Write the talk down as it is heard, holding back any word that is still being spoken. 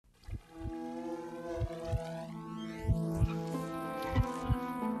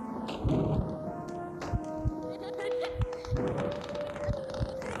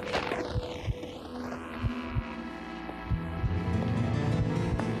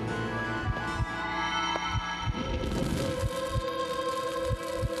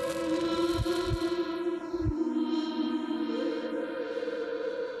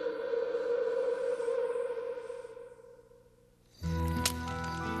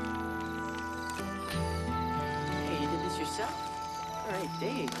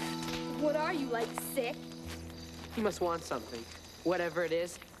Dave. What are you, like, sick? You must want something. Whatever it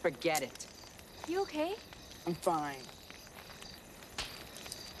is, forget it. You okay? I'm fine.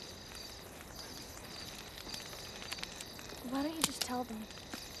 Why don't you just tell them?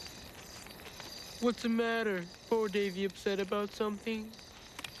 What's the matter? Poor Davey upset about something?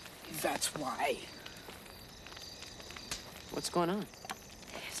 That's why. What's going on?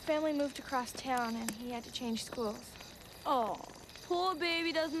 His family moved across town and he had to change schools. Oh, poor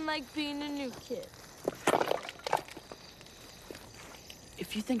baby doesn't like being a new kid.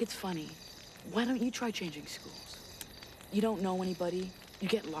 If you think it's funny, why don't you try changing schools? You don't know anybody, you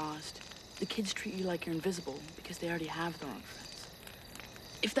get lost. The kids treat you like you're invisible because they already have their own friends.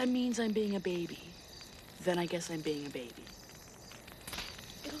 If that means I'm being a baby, then I guess I'm being a baby.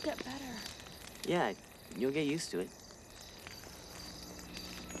 It'll get better. Yeah, you'll get used to it.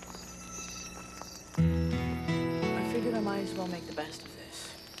 I figured I might as well make the best of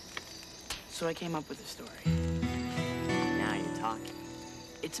this. So I came up with a story. Now you're talking.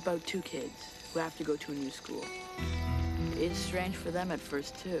 It's about two kids who have to go to a new school. It's strange for them at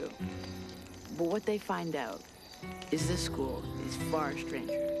first, too. But what they find out is this school is far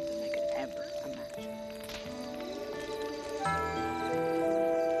stranger than they could ever imagine.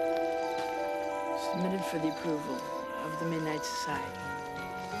 Submitted for the approval of the Midnight Society.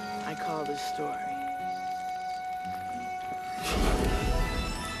 I call this story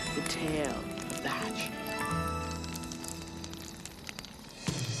The Tale of the Hatch.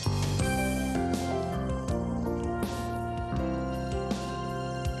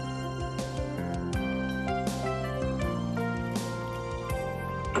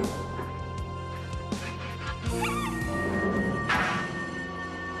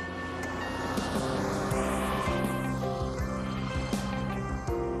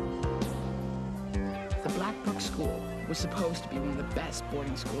 Was supposed to be one of the best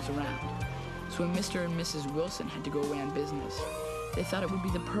boarding schools around. So when Mr. and Mrs. Wilson had to go away on business, they thought it would be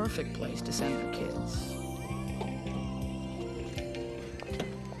the perfect place to send their kids.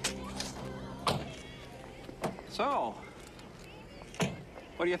 So,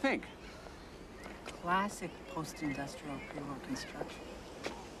 what do you think? Classic post-industrial pre-war construction.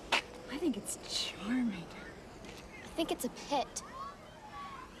 I think it's charming. I think it's a pit.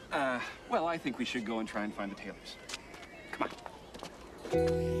 Well, I think we should go and try and find the Taylors. Come on.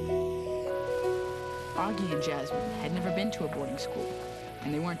 Augie and Jasmine had never been to a boarding school,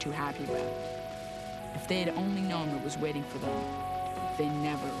 and they weren't too happy about it. If they had only known what was waiting for them, they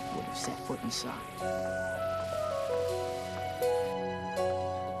never would have set foot inside.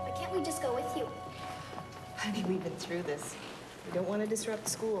 Why can't we just go with you? Honey, we've been through this. We don't want to disrupt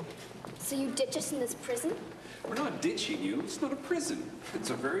school. So you ditch us in this prison? We're not ditching you. It's not a prison. It's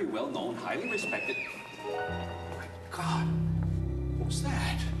a very well-known, highly respected... Oh, my God. What was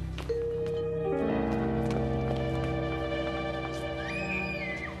that?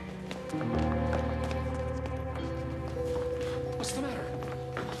 What's the matter?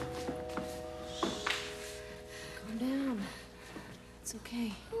 Calm down. It's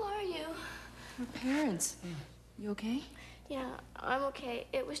okay. Who are you? We're parents. You okay? Yeah, I'm okay.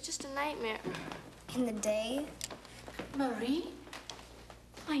 It was just a nightmare. In the day? Marie?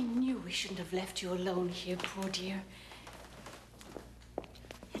 I knew we shouldn't have left you alone here, poor dear.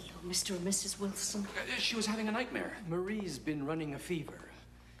 Hello, Mr. and Mrs. Wilson. She was having a nightmare. Marie's been running a fever.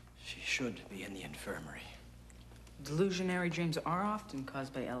 She should be in the infirmary. Delusionary dreams are often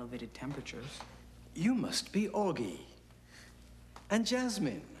caused by elevated temperatures. You must be Augie. And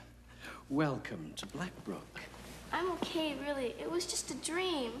Jasmine, welcome to Blackbrook. I'm okay, really. It was just a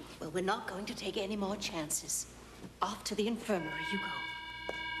dream. Well, we're not going to take any more chances. Off to the infirmary you go.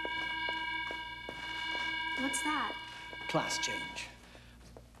 What's that? Class change.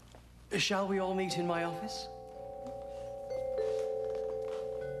 Shall we all meet in my office?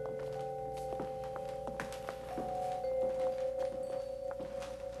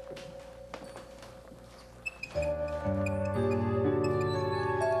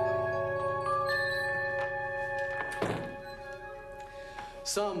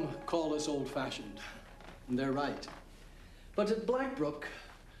 Some call us old-fashioned, and they're right. But at Blackbrook,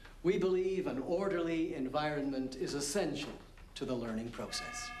 we believe an orderly environment is essential to the learning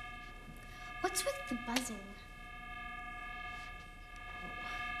process. What's with the buzzing?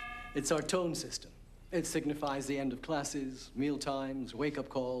 It's our tone system. It signifies the end of classes, meal times, wake-up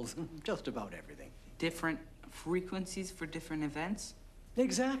calls, just about everything. Different frequencies for different events?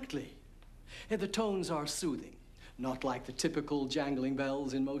 Exactly. And the tones are soothing, not like the typical jangling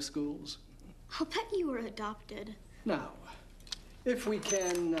bells in most schools. I'll bet you were adopted. Now, if we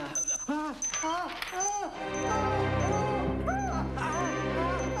can...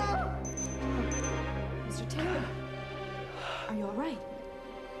 Taylor, are you all right?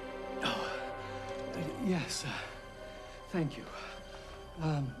 Oh, yes. Thank you.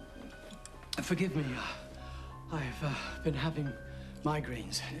 Forgive me. I've been having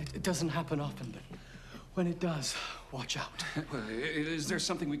migraines. It doesn't happen often, but when it does, watch out. Well, is there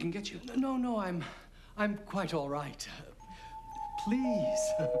something we can get you? No, I'm quite all right. Please,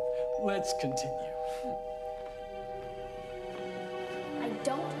 let's continue. I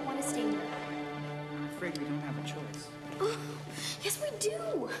don't want to stay here. I'm afraid we don't have a choice. Oh, yes, we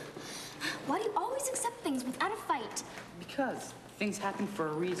do. Why do you always accept things without a fight? Because things happen for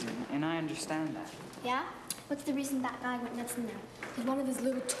a reason, and I understand that. Yeah? What's the reason that guy went nuts in there? Did one of his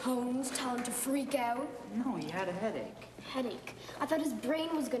little tones tell him to freak out? No, he had a headache. Headache? I thought his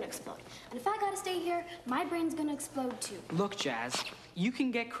brain was gonna explode. And if I gotta stay here, my brain's gonna explode too. Look, Jazz, you can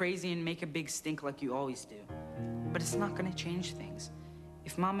get crazy and make a big stink like you always do. But it's not gonna change things.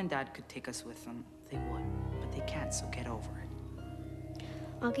 If Mom and Dad could take us with them, they would. But they can't, so get over it.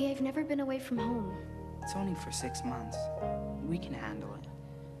 Augie, I've never been away from home. It's only for 6 months. We can handle it.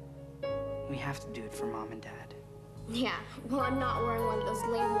 We have to do it for Mom and Dad. Yeah, well, I'm not wearing one of those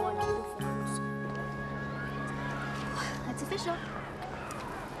lame one uniforms. That's official.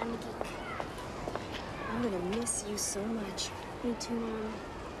 I'm a geek. I'm gonna miss you so much. Me too, Mom.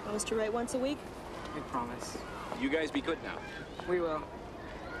 Promise to write once a week? I promise. You guys be good now. We will.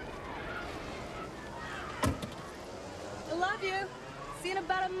 I love you. See you in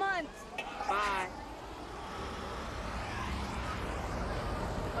about a month. Bye.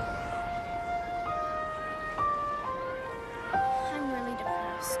 I'm really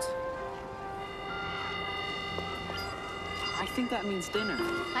depressed. I think that means dinner.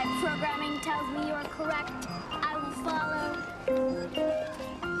 My programming tells me you're correct. I will follow.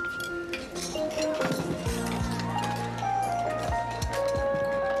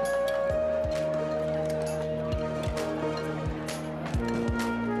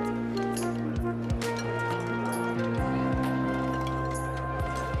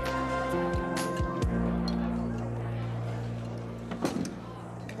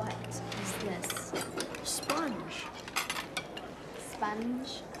 What is this? Sponge.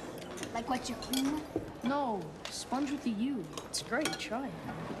 Sponge? Like what you clean? No, sponge with the U. It's great. Try it.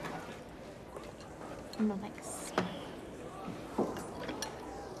 No thanks.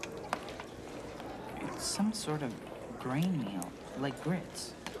 It's some sort of grain meal, like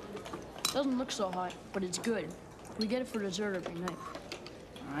grits. Doesn't look so hot, but it's good. We get it for dessert every night.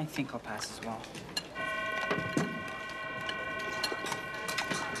 I think I'll pass as well.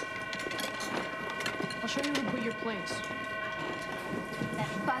 I'll show you where to put your plates. That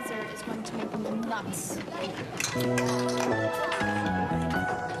buzzer is going to make me nuts.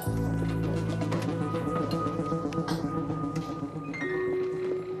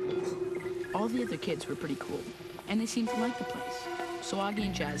 All the other kids were pretty cool, and they seemed to like the place. So Augie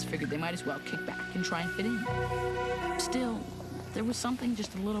and Jazz figured they might as well kick back and try and fit in. Still, there was something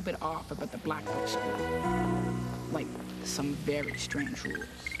just a little bit off about the Black Book School. Like some very strange rules.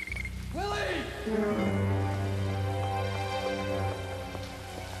 Willie!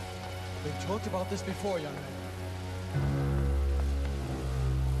 We've talked about this before, young man.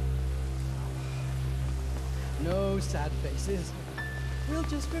 No sad faces. We'll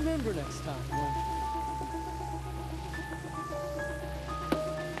just remember next time, won't we?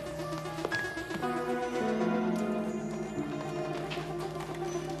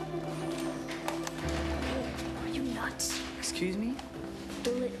 Are you nuts? Excuse me?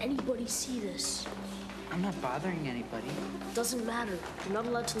 Don't let anybody see this. I'm not bothering anybody. Doesn't matter. You're not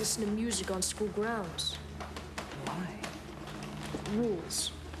allowed to listen to music on school grounds. Why?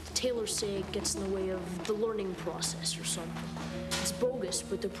 Rules. The tailors say it gets in the way of the learning process or something. It's bogus,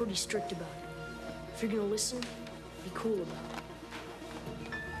 but they're pretty strict about it. If you're gonna listen, be cool about it.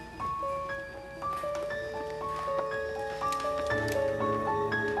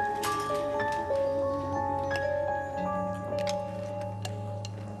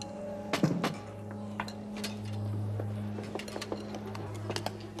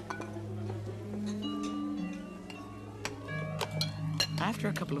 After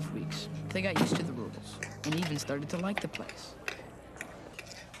a couple of weeks, they got used to the rules and even started to like the place.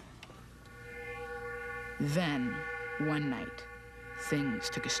 Then, one night, things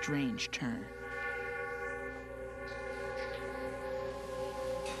took a strange turn.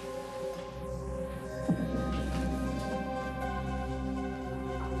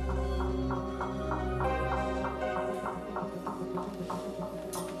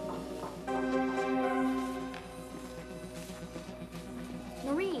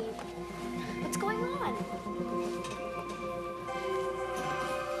 Marie, what's going on?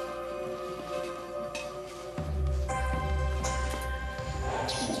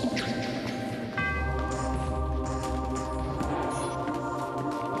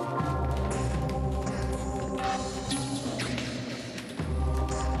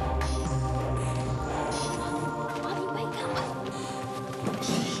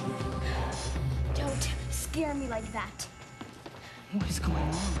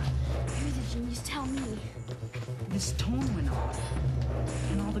 Maybe the genius tell me. This tone went off,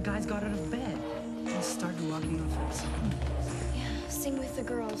 and all the guys got out of bed and started walking off that song. Yeah, sing with the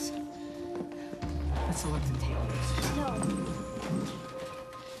girls. Let's select the tables. No.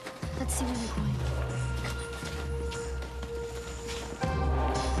 Let's see where we're going.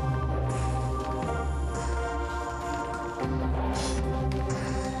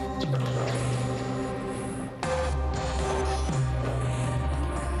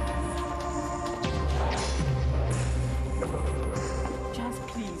 Jazz,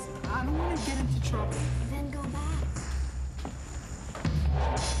 please. I don't want to get into trouble. Then go back.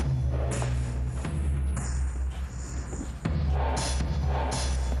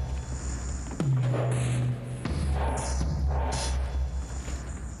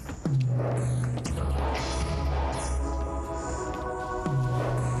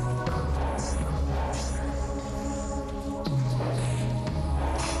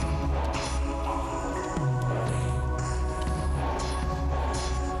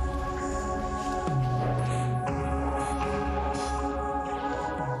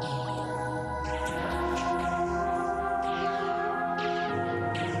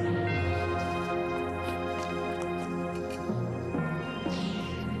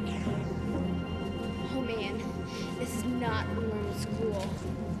 Oh man, this is not a normal school.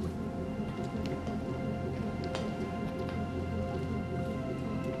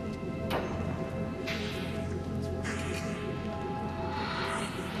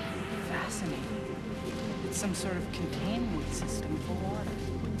 Fascinating. It's some sort of containment system for water.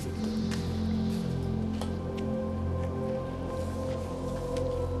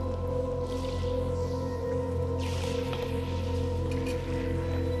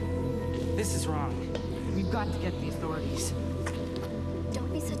 This is wrong. We've got to get the authorities.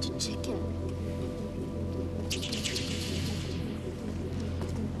 Don't be such a chicken.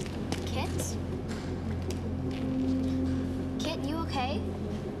 Kit? Kit, you okay?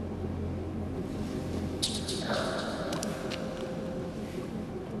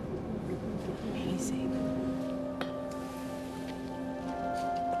 Amazing.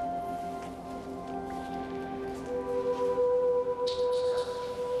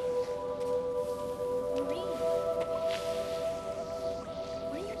 Marie.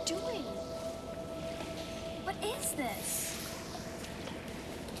 What are you doing? What is this?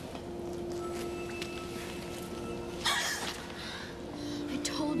 I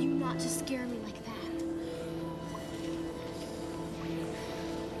told you not to scare me like that.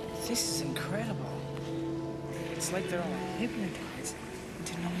 This is incredible. It's like they're all hypnotized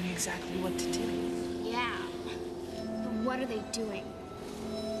into knowing exactly what to do. Yeah. But what are they doing?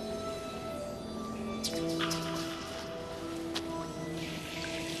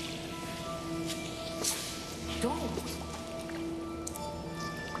 Don't.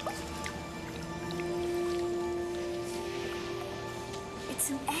 It's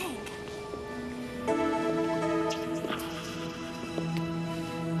an egg.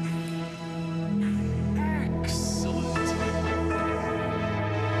 Excellent.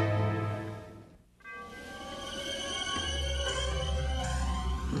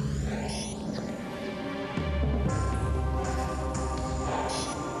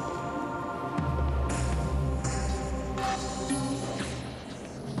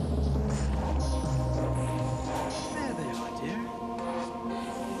 There they are, dear.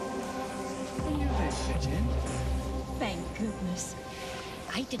 I knew they'd fit in. Thank goodness.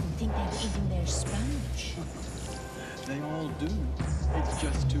 I didn't think they were eating their sponge. They all do. It's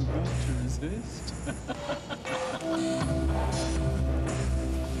just too good to resist.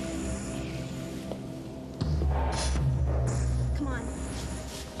 Come on.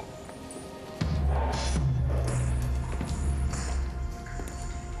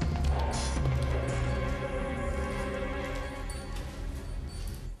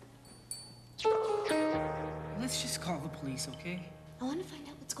 Let's just call the police, okay? I want to find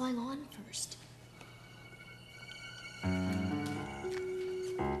out what's going on first.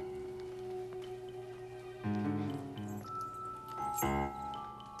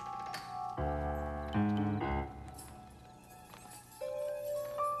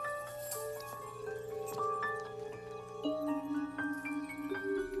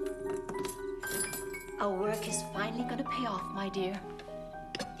 Our work is finally going to pay off, my dear.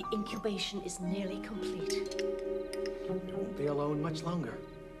 The incubation is nearly complete. I won't be alone much longer.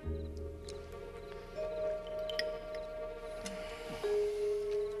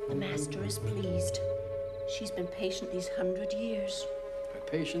 The master is pleased. She's been patient these 100 years. Her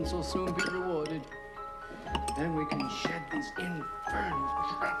patience will soon be rewarded. Then we can shed these infernal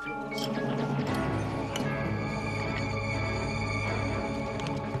trappings.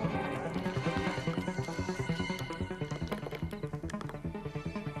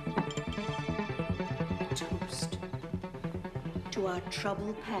 to our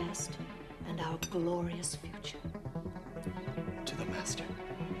troubled past and our glorious future. To the master.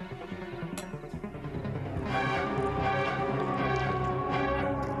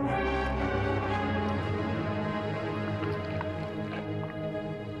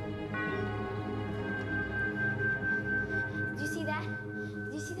 Did you see that?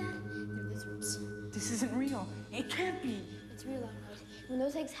 Did you see that? They're lizards. This isn't real. It can't be. It's real, all right. When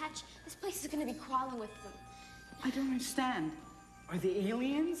those eggs hatch, this place is gonna be crawling with them. I don't understand. Are they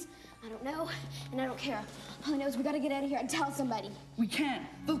aliens? I don't know, and I don't care. All I know is we gotta get out of here and tell somebody. We can't.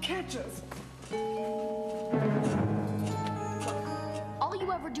 They'll catch us. All you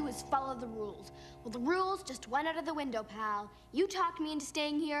ever do is follow the rules. Well, the rules just went out of the window, pal. You talked me into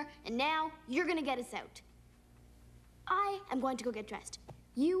staying here, and now you're gonna get us out. I am going to go get dressed.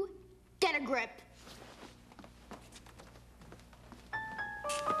 You get a grip.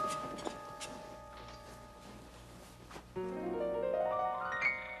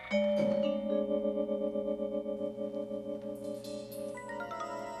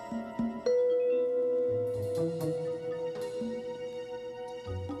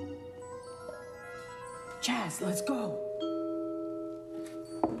 Chaz, let's go.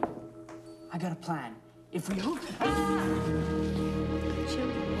 I got a plan. If we hook...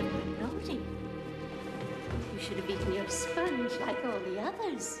 Children have been naughty. You should have eaten your sponge like all the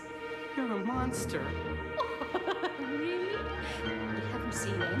others. You're a monster. Really? You haven't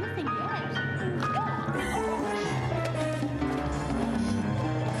seen anything yet.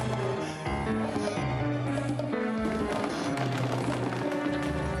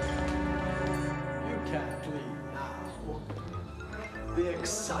 You can't leave now. The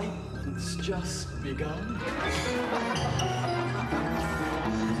excitement's just begun.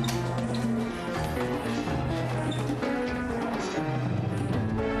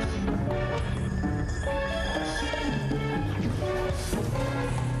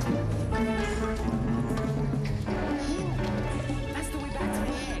 That's the way back to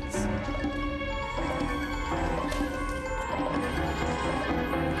the eggs.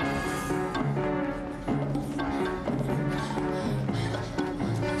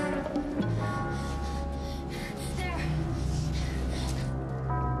 There.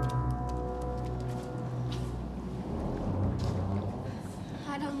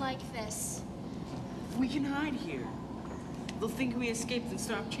 I don't like this. We can hide here. They'll think we escaped and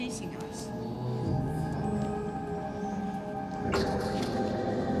stop chasing us.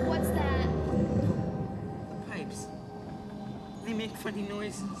 What's that? The pipes. They make funny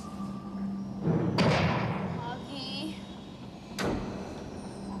noises. Augie.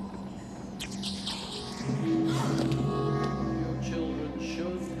 Your children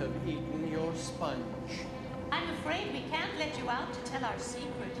should have eaten your sponge. I'm afraid we can't let you out to tell our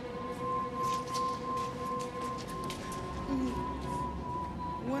secret.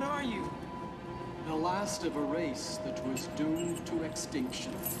 What are you? The last of a race that was doomed to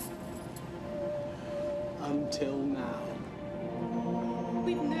extinction. Until now.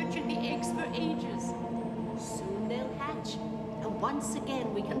 We've nurtured the eggs for ages. Soon they'll hatch, and once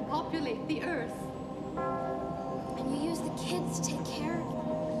again we can populate the Earth. And you use the kids to take care of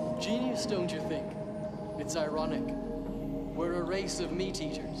them. Genius, don't you think? It's ironic. We're a race of meat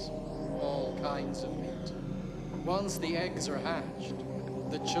eaters. All kinds of meat. Once the eggs are hatched,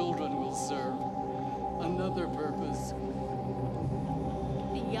 the children will serve another purpose.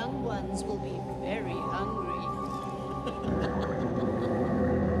 The young ones will be very hungry.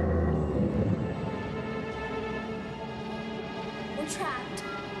 We're trapped.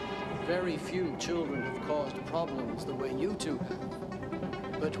 Very few children have caused problems the way you two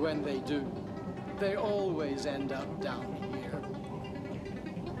have. But when they do, they always end up down here.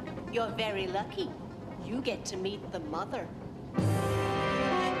 You're very lucky. You get to meet the mother.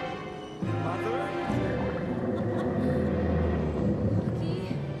 Mother?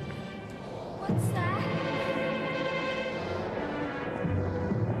 Augie? What's that?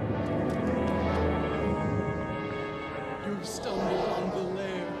 You've stumbled on the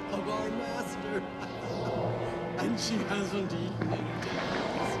lair of our master. And she hasn't eaten any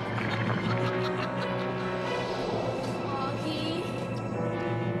days. Augie?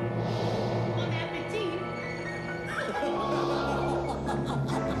 Bon appetit.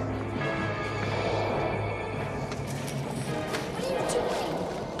 What are you doing?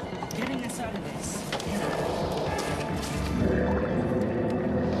 Getting us out of this.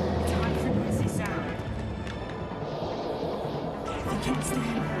 It's high frequency sound. I can't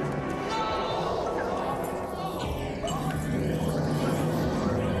stand it.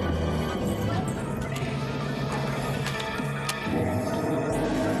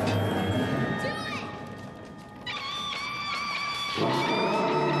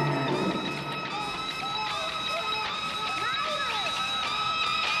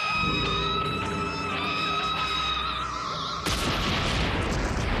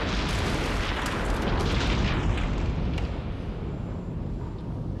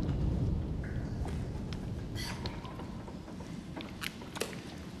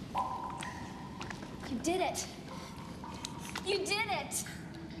 did it. You did it.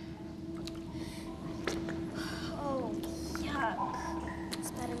 Oh, yuck.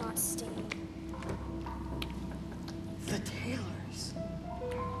 It's better not sting. The Taylors.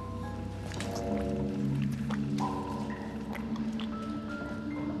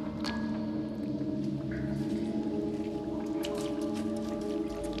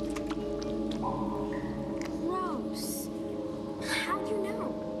 Gross. How'd you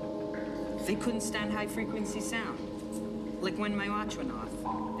know? They couldn't stand high-frequency sound. Like when my watch went off,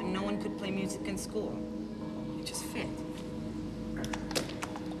 and no one could play music in school. It just fit.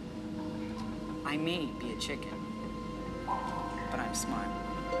 I may be a chicken, but I'm smart.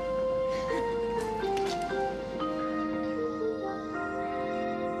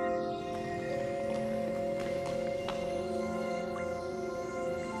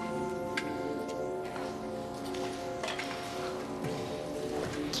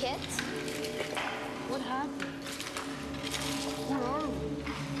 Kit? What happened? Where are we?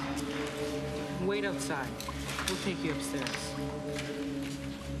 Wait outside. We'll take you upstairs.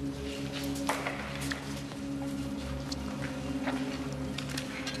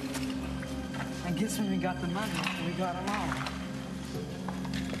 I guess when we got the money, we got them all.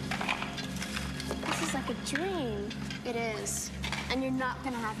 This is like a dream. It is. And you're not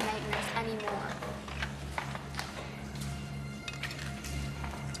gonna have nightmares anymore.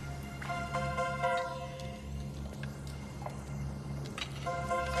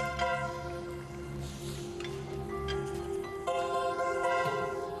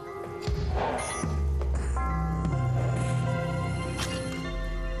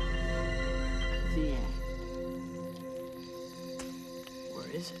 The end. Where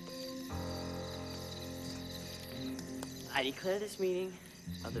is it? I declare this meeting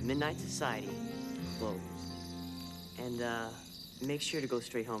of the Midnight Society closed. And, make sure to go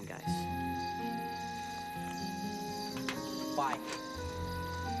straight home, guys. Why?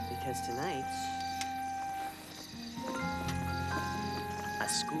 Because tonight's a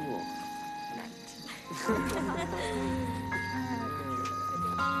school night.